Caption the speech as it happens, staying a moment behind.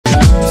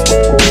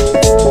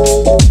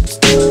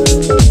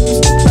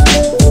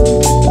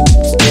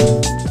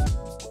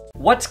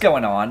What's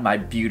going on, my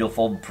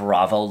beautiful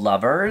Bravo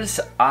lovers?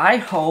 I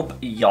hope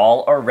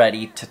y'all are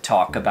ready to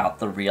talk about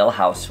the Real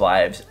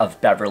Housewives of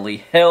Beverly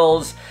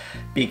Hills,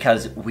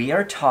 because we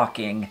are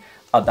talking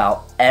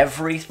about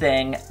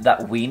everything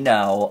that we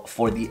know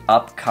for the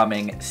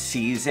upcoming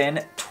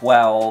season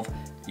 12.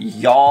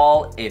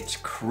 Y'all, it's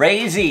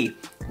crazy.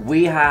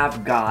 We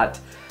have got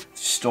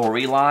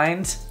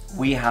storylines.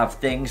 We have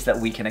things that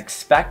we can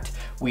expect.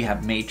 We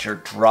have major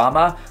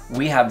drama.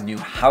 We have new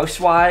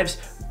housewives,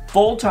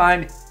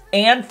 full-time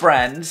and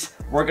friends.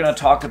 We're gonna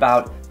talk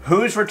about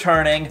who's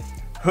returning,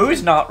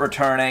 who's not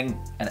returning,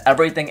 and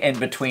everything in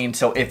between.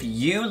 So if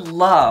you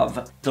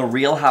love the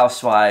Real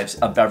Housewives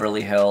of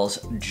Beverly Hills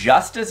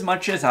just as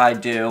much as I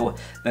do,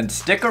 then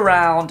stick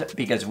around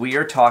because we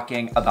are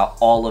talking about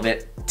all of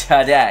it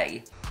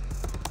today.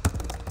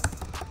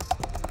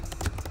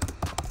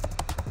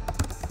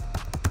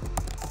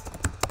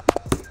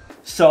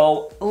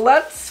 So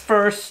let's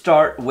first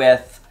start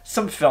with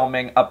some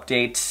filming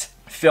updates.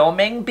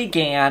 Filming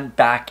began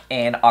back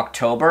in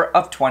October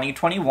of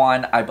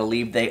 2021. I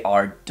believe they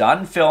are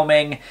done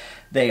filming.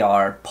 They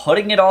are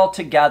putting it all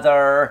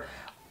together.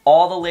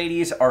 All the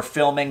ladies are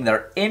filming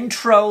their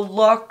intro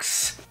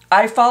looks.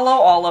 I follow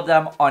all of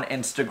them on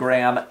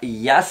Instagram.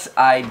 Yes,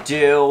 I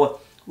do.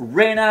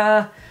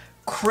 Rinna,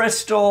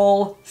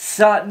 Crystal,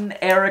 Sutton,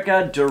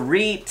 Erika,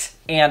 Dorit,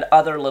 and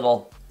other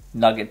little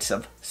nuggets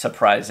of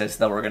surprises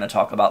that we're going to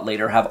talk about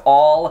later have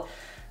all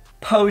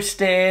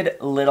posted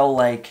little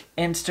like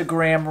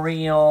Instagram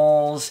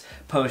reels,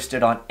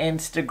 posted on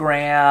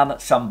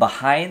Instagram, some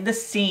behind the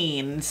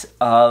scenes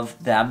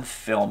of them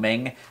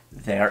filming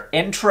their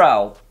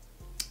intro.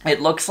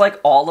 It looks like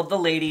all of the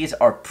ladies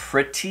are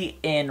pretty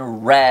in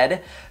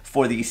red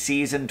for the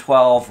season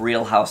 12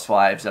 Real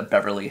Housewives of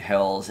Beverly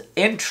Hills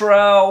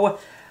intro.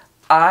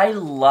 I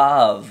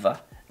love,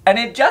 and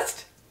it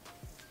just,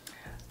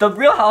 the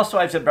Real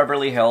Housewives of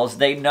Beverly Hills,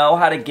 they know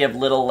how to give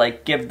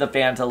the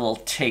fans a little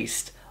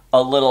taste,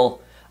 a little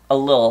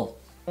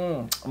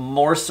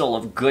morsel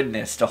of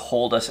goodness to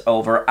hold us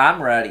over.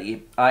 I'm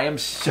ready. I am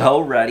so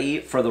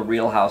ready for the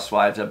Real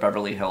Housewives of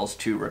Beverly Hills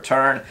to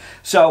return.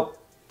 So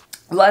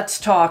let's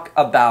talk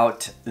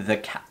about the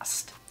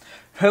cast.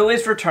 Who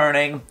is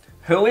returning?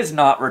 Who is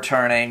not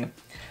returning?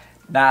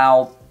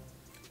 Now,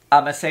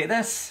 I'm gonna say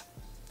this.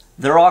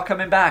 They're all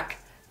coming back.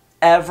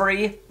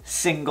 Every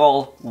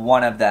single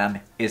one of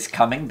them is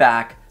coming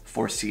back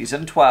for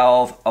season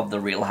 12 of the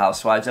Real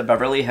Housewives of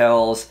Beverly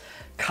Hills.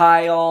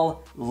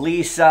 Kyle,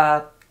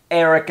 Lisa,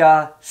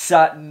 Erika,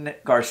 Sutton,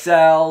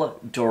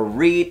 Garcelle,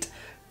 Dorit,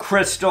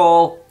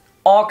 Crystal,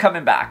 all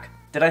coming back.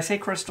 Did I say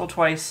Crystal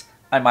twice?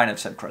 I might have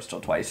said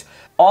Crystal twice.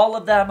 All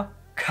of them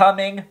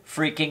coming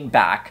freaking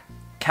back.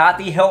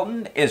 Kathy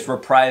Hilton is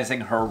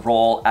reprising her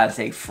role as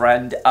a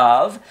friend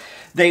of.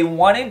 They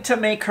wanted to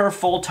make her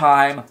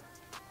full-time,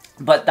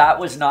 but that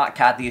was not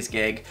Kathy's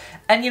gig.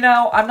 And you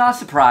know, I'm not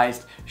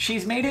surprised.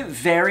 She's made it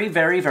very,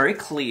 very, very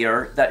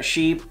clear that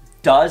she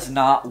does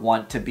not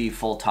want to be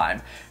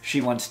full-time. She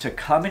wants to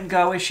come and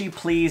go as she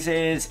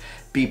pleases,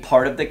 be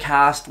part of the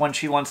cast when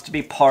she wants to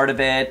be part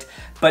of it,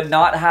 but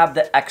not have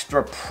the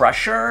extra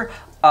pressure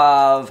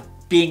of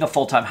being a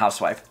full-time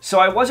housewife. So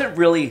I wasn't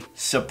really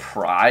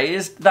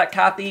surprised that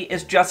Kathy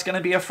is just gonna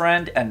be a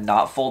friend and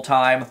not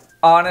full-time.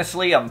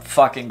 Honestly, I'm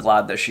fucking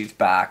glad that she's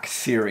back.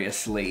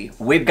 Seriously.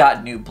 We've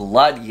got new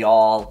blood,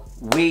 y'all.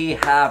 We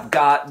have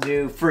got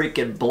new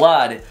freaking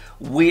blood.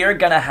 We're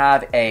gonna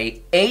have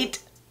a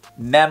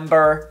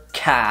 8-member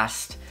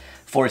cast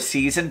for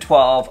season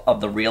 12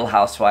 of the Real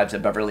Housewives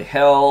of Beverly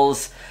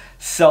Hills.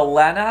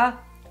 Selena,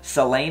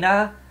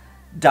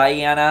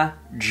 Diana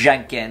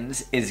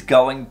Jenkins is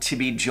going to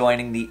be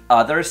joining the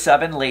other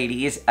 7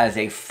 ladies as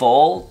a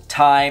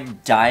full-time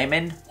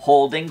diamond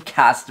holding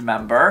cast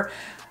member.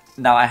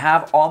 Now, I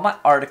have all my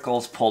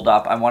articles pulled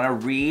up. I want to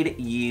read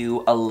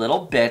you a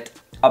little bit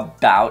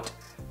about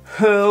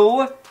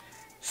who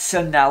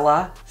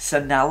Sanela.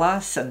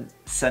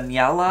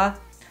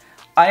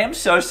 I am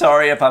so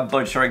sorry if I'm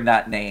butchering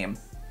that name.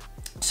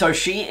 So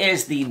she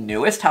is the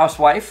newest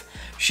housewife.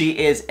 She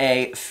is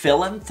a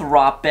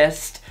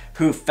philanthropist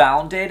who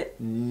founded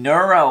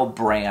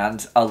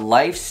NeuroBrands, a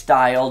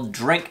lifestyle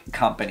drink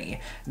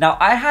company. Now,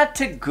 I had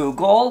to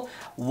Google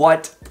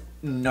what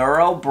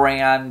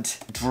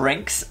NeuroBrand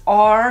drinks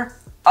are.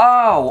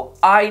 Oh,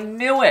 I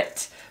knew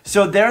it.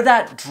 So they're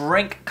that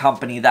drink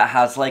company that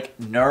has like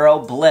Neuro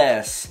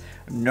Bliss,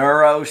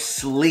 Neuro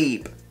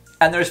Sleep,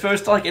 and they're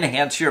supposed to like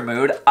enhance your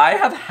mood. I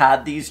have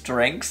had these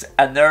drinks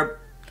and they're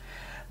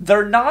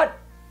not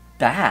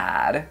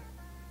bad.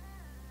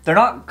 They're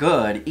not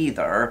good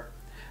either,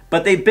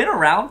 but they've been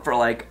around for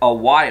like a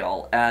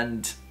while,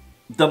 and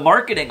the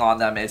marketing on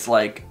them is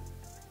like,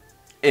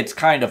 it's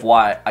kind of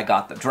why I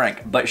got the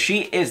drink. But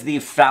she is the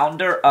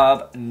founder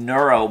of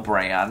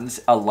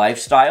NeuroBrands, a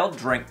lifestyle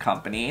drink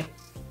company.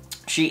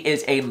 She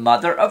is a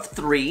mother of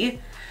 3.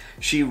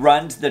 She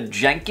runs the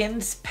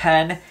Jenkins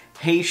Penn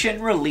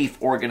Haitian Relief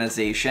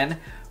Organization,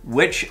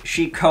 which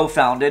she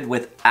co-founded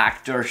with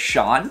actor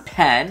Sean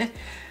Penn.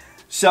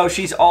 So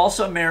she's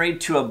also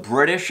married to a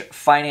British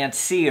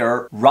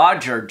financier,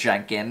 Roger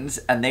Jenkins,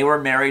 and they were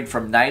married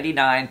from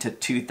 99 to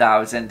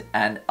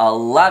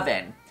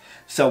 2011.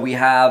 So we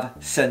have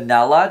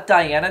Sanela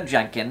Diana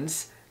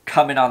Jenkins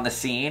coming on the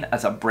scene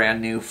as a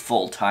brand new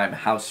full-time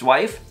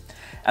housewife.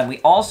 And we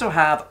also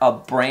have a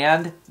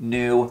brand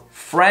new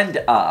friend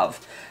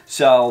of.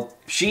 So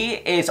she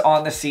is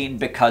on the scene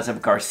because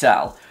of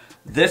Garcelle.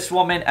 This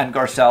woman and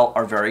Garcelle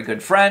are very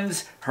good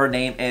friends. Her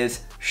name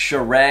is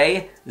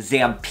Sheree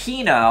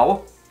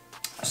Zampino.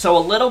 So a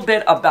little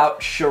bit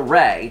about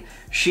Sheree.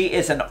 She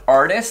is an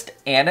artist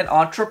and an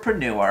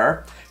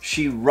entrepreneur.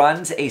 She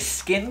runs a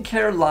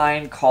skincare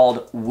line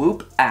called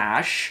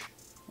RHOBH.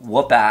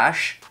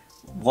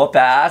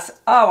 RHOBH.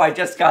 Oh, I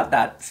just got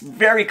that. It's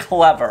very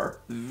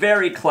clever.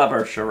 Very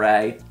clever,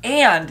 Sheree.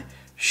 And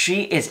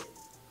she is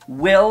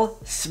Will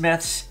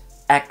Smith's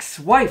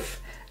ex-wife.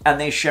 And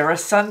they share a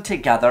son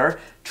together,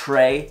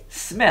 Trey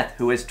Smith,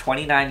 who is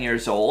 29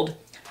 years old.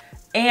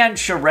 And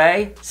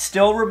Sheree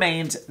still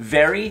remains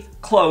very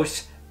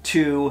close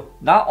to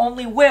not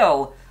only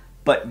Will,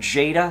 but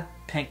Jada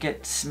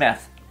Pinkett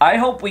Smith. I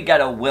hope we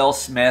get a Will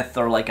Smith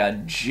or like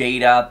a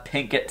Jada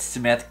Pinkett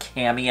Smith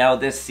cameo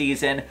this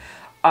season.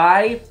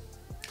 I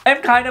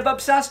am kind of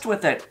obsessed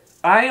with it.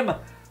 I am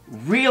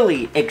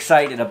really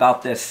excited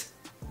about this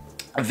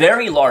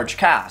very large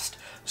cast.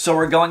 So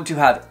we're going to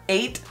have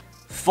 8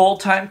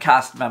 full-time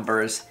cast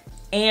members,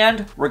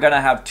 and we're gonna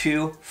have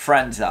 2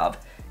 friends of.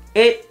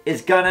 It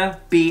is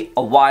gonna be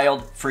a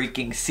wild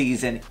freaking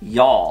season,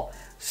 y'all.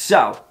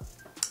 So,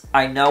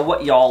 I know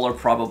what y'all are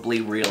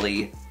probably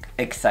really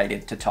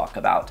excited to talk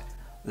about.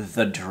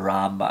 The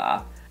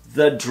drama.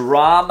 The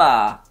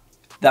drama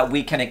that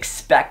we can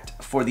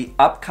expect for the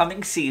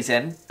upcoming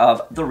season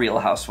of The Real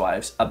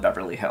Housewives of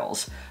Beverly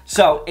Hills.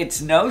 So,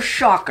 it's no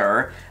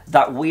shocker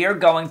that we are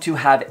going to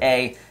have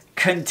a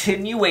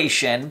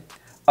continuation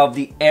of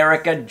the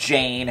Erika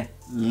Jayne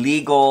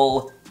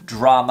legal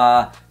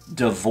drama,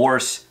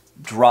 divorce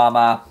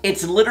drama.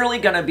 It's literally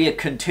going to be a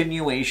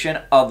continuation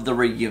of the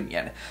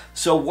reunion.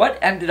 So what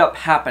ended up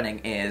happening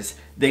is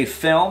they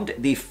filmed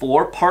the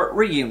 4-part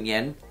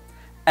reunion,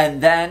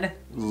 and then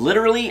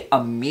literally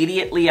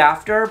immediately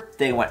after,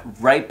 they went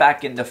right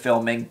back into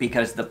filming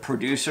because the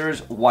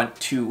producers want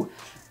to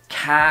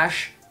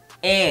cash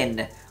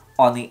in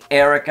on the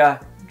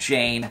Erika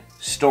Jayne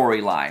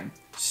storyline.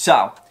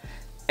 So,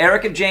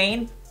 Erika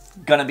Jayne,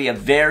 gonna be a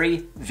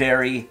very,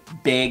 very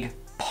big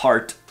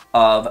part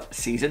of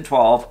season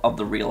 12 of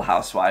The Real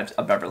Housewives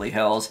of Beverly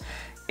Hills,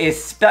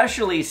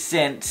 especially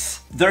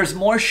since there's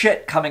more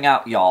shit coming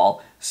out,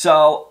 y'all.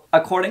 So,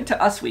 according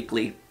to Us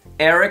Weekly,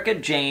 Erika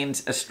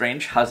Jayne's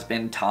estranged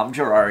husband, Tom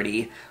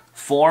Girardi,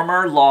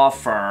 former law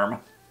firm,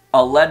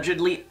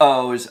 allegedly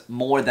owes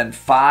more than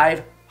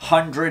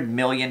 $500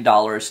 million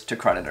to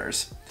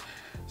creditors.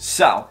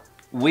 So,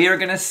 we are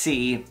gonna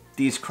see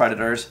these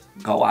creditors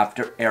go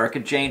after Erika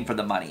Jayne for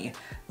the money.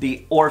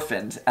 The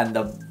orphans and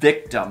the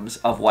victims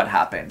of what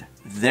happened,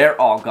 they're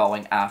all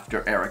going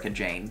after Erika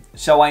Jayne.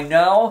 So I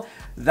know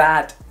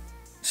that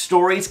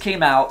stories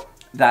came out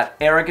that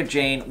Erika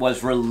Jayne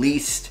was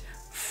released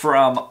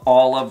from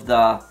all of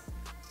the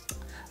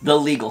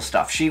legal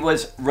stuff. She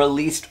was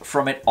released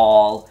from it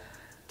all,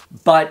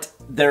 but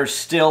they're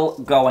still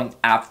going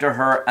after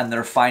her, and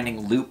they're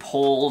finding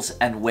loopholes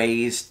and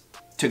ways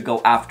to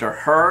go after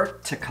her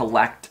to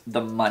collect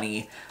the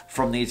money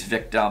from these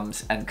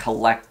victims and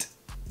collect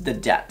the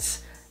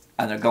debts.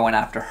 And they're going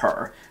after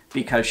her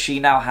because she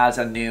now has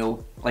a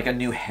new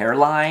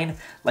hairline,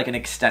 like an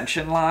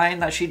extension line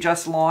that she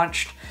just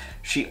launched.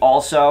 She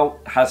also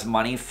has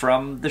money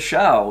from the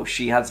show.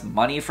 She has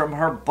money from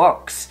her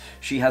books.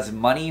 She has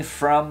money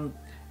from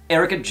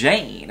Erika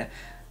Jayne.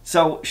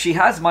 So she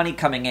has money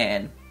coming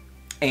in.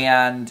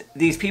 And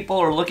these people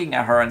are looking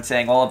at her and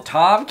saying, well, if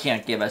Tom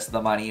can't give us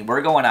the money,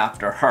 we're going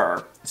after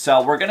her.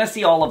 So we're going to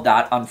see all of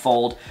that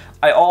unfold.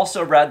 I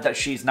also read that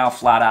she's now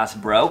flat-ass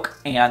broke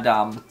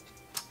and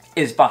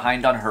is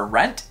behind on her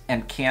rent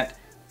and can't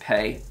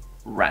pay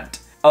rent.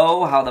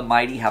 Oh, how the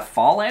mighty have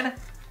fallen.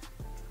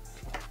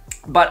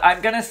 But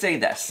I'm going to say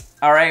this,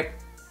 all right?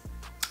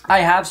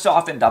 I have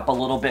softened up a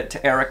little bit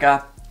to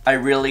Erika. I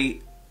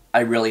really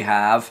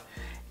have.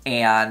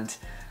 And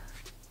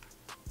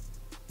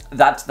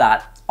that's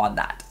that on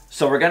that.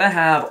 So we're gonna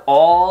have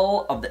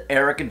all of the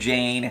Erika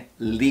Jayne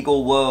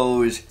legal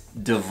woes,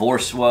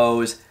 divorce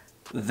woes.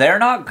 They're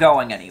not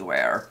going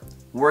anywhere.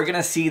 We're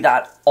gonna see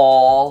that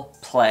all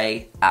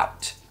play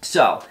out.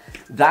 So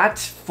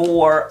that's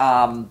for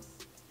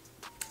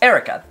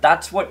Erika.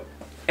 That's what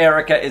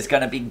Erika is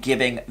gonna be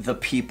giving the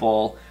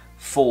people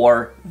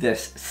for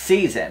this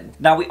season.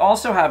 Now we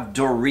also have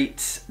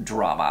Dorit's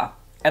drama.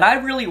 And I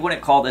really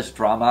wouldn't call this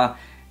drama.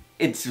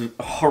 It's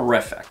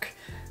horrific.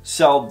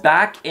 So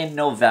back in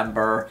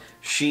November,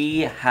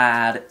 she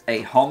had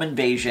a home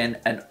invasion,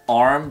 an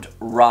armed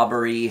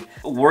robbery.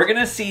 We're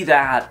gonna see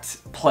that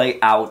play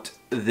out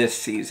this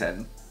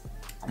season.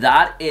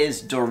 That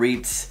is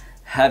Dorit's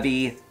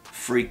heavy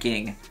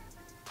freaking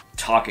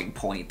talking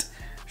point.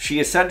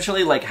 She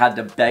essentially had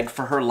to beg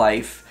for her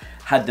life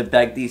had to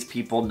beg these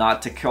people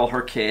not to kill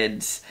her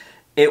kids.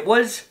 It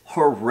was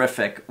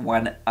horrific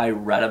when I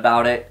read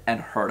about it and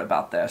heard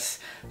about this.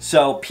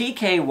 So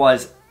PK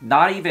was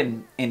not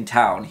even in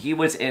town. He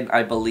was in,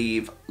 I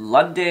believe,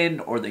 London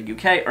or the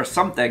UK or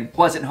something,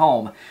 wasn't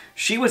home.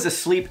 She was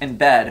asleep in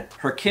bed.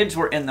 Her kids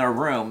were in their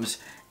rooms,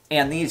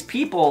 and these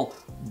people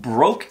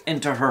broke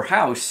into her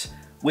house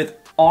with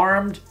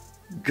armed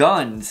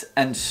guns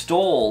and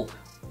stole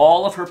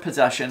all of her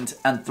possessions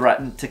and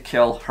threatened to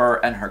kill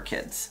her and her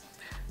kids.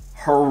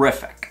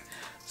 Horrific.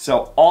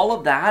 So all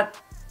of that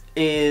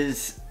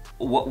is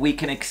what we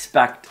can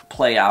expect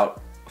play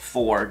out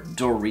for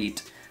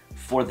Dorit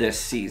for this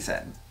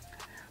season.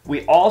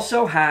 We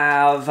also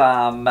have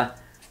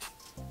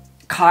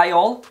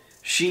Kyle.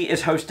 She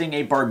is hosting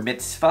a bar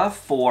mitzvah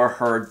for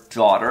her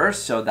daughter,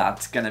 so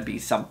that's going to be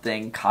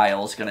something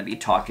Kyle's going to be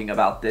talking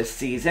about this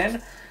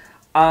season.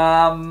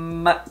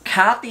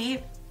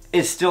 Kathy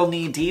is still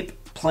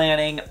knee-deep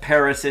planning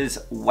Paris's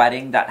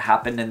wedding that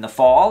happened in the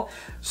fall,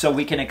 so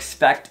we can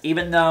expect,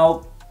 even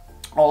though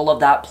all of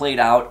that played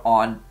out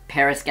on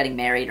Paris Getting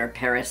Married or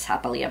Paris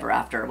Happily Ever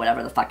After,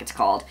 whatever the fuck it's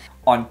called,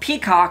 on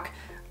Peacock,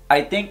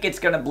 I think it's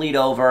going to bleed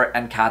over,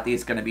 and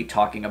Kathy's going to be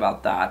talking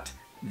about that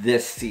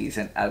this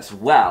season as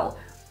well.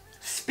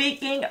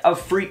 Speaking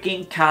of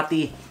freaking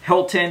Kathy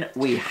Hilton,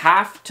 we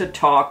have to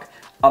talk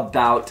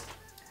about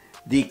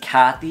the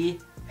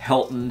Kathy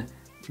Hilton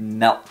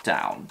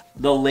meltdown.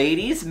 The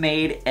ladies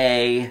made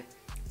a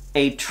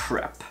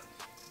trip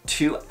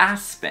to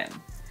Aspen,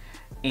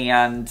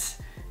 and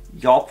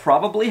y'all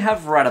probably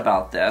have read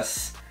about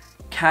this.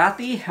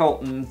 Kathy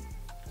Hilton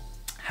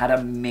had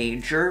a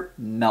major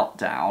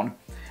meltdown,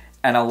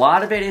 and a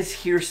lot of it is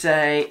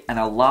hearsay, and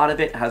a lot of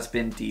it has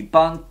been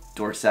debunked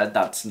or said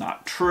that's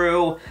not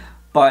true,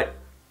 but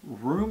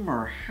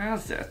rumor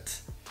has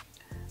it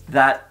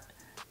that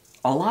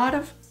a lot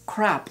of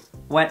crap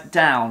went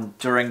down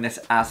during this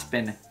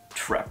Aspen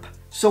trip.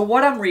 So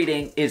what I'm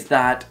reading is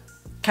that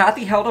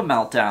Kathy held a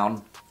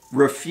meltdown,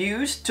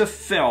 refused to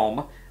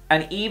film,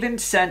 and even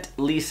sent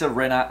Lisa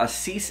Rinna a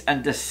cease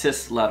and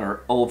desist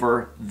letter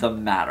over the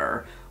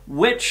matter,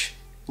 which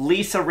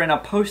Lisa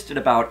Rinna posted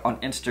about on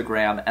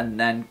Instagram and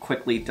then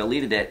quickly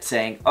deleted it,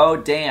 saying, "Oh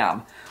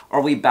damn, are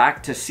we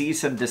back to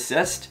cease and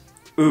desist?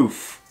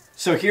 Oof."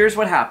 So here's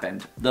what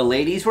happened. The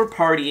ladies were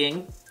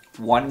partying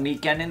one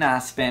weekend in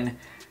Aspen.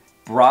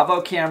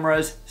 Bravo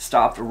cameras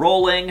stopped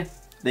rolling.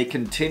 They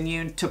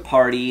continued to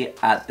party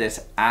at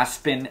this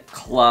Aspen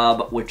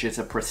Club, which is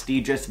a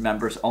prestigious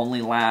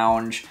members-only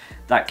lounge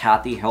that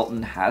Kathy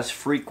Hilton has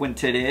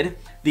frequented.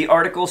 The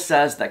article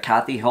says that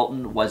Kathy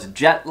Hilton was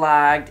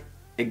jet-lagged,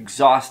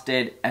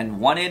 exhausted, and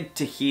wanted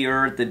to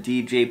hear the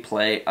DJ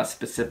play a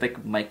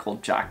specific Michael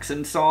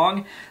Jackson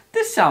song.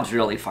 This sounds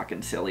really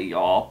fucking silly,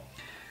 y'all.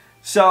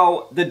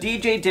 So the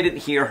DJ didn't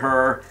hear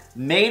her,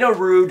 made a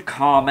rude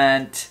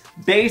comment,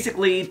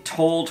 basically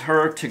told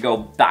her to go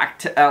back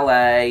to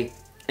LA.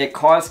 It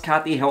caused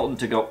Kathy Hilton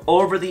to go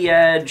over the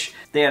edge.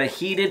 They had a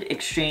heated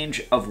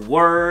exchange of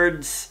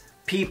words.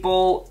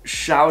 People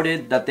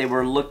shouted that they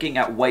were looking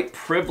at white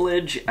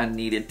privilege and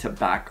needed to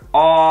back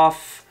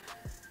off.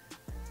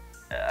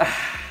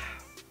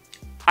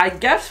 I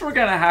guess we're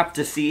gonna have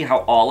to see how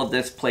all of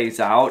this plays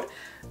out,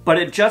 but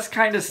it just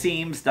kind of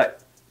seems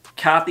that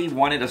Kathy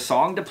wanted a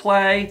song to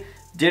play,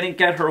 didn't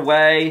get her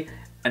way,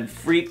 and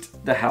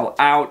freaked the hell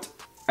out,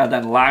 and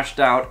then lashed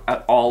out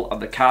at all of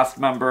the cast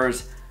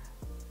members.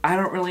 I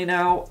don't really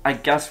know. I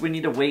guess we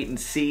need to wait and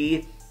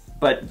see.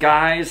 But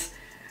guys,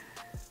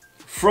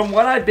 from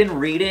what I've been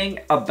reading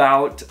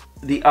about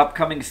the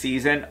upcoming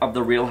season of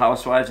The Real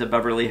Housewives of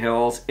Beverly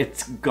Hills,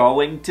 it's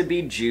going to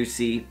be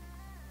juicy.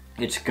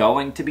 It's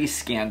going to be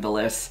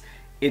scandalous.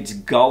 It's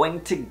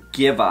going to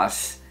give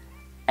us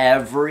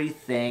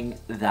everything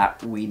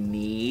that we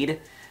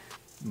need.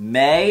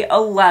 May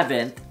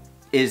 11th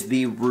is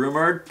the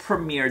rumored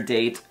premiere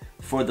date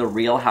for The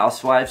Real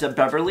Housewives of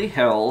Beverly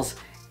Hills.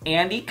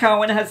 Andy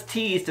Cohen has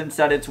teased and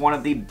said it's one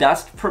of the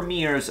best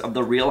premieres of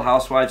The Real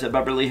Housewives of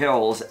Beverly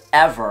Hills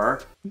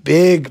ever.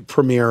 Big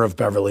premiere of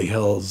Beverly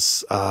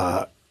Hills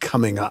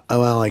coming up.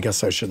 Well, I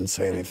guess I shouldn't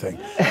say anything.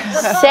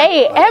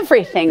 Say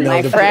everything,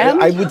 my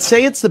friend. I would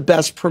say it's the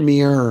best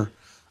premiere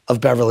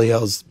of Beverly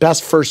Hills,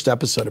 best first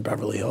episode of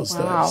Beverly Hills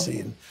that I've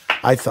seen,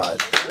 I thought.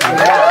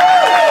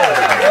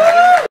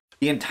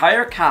 The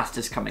entire cast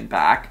is coming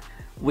back.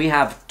 We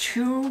have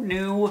 2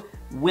 new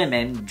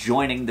women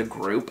joining the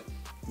group.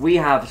 We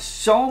have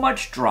so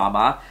much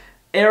drama.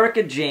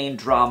 Erika Jayne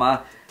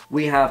drama.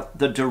 We have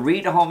the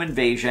Dorit home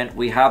invasion.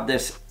 We have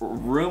this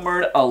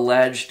rumored,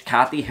 alleged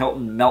Kathy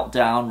Hilton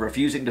meltdown,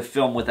 refusing to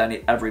film with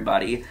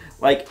everybody.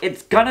 Like,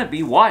 it's gonna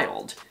be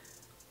wild.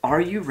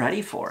 Are you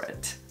ready for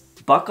it?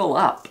 Buckle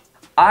up.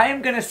 I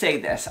am gonna say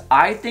this.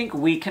 I think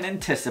we can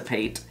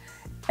anticipate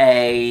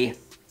a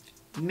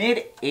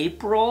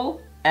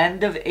mid-April,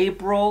 end of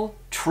April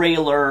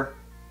trailer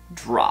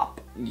drop.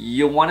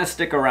 You want to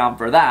stick around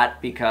for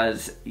that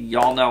because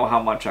y'all know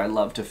how much I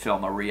love to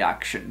film a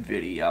reaction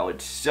video.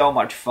 It's so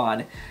much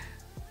fun.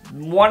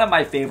 One of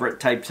my favorite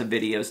types of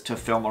videos to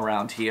film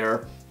around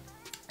here.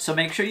 So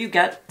make sure you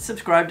get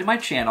subscribed to my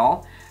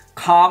channel.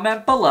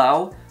 Comment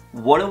below,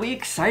 what are we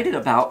excited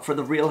about for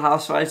the Real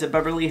Housewives of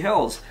Beverly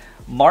Hills?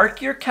 Mark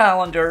your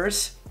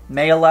calendars,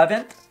 May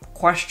 11th,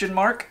 question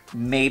mark,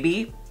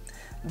 maybe.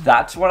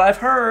 That's what I've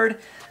heard.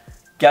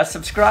 Get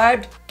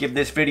subscribed, give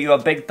this video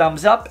a big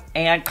thumbs up,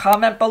 and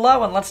comment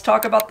below, and let's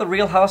talk about the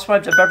Real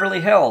Housewives of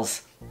Beverly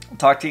Hills. I'll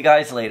talk to you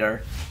guys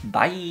later.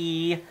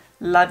 Bye.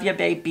 Love you,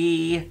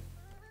 baby.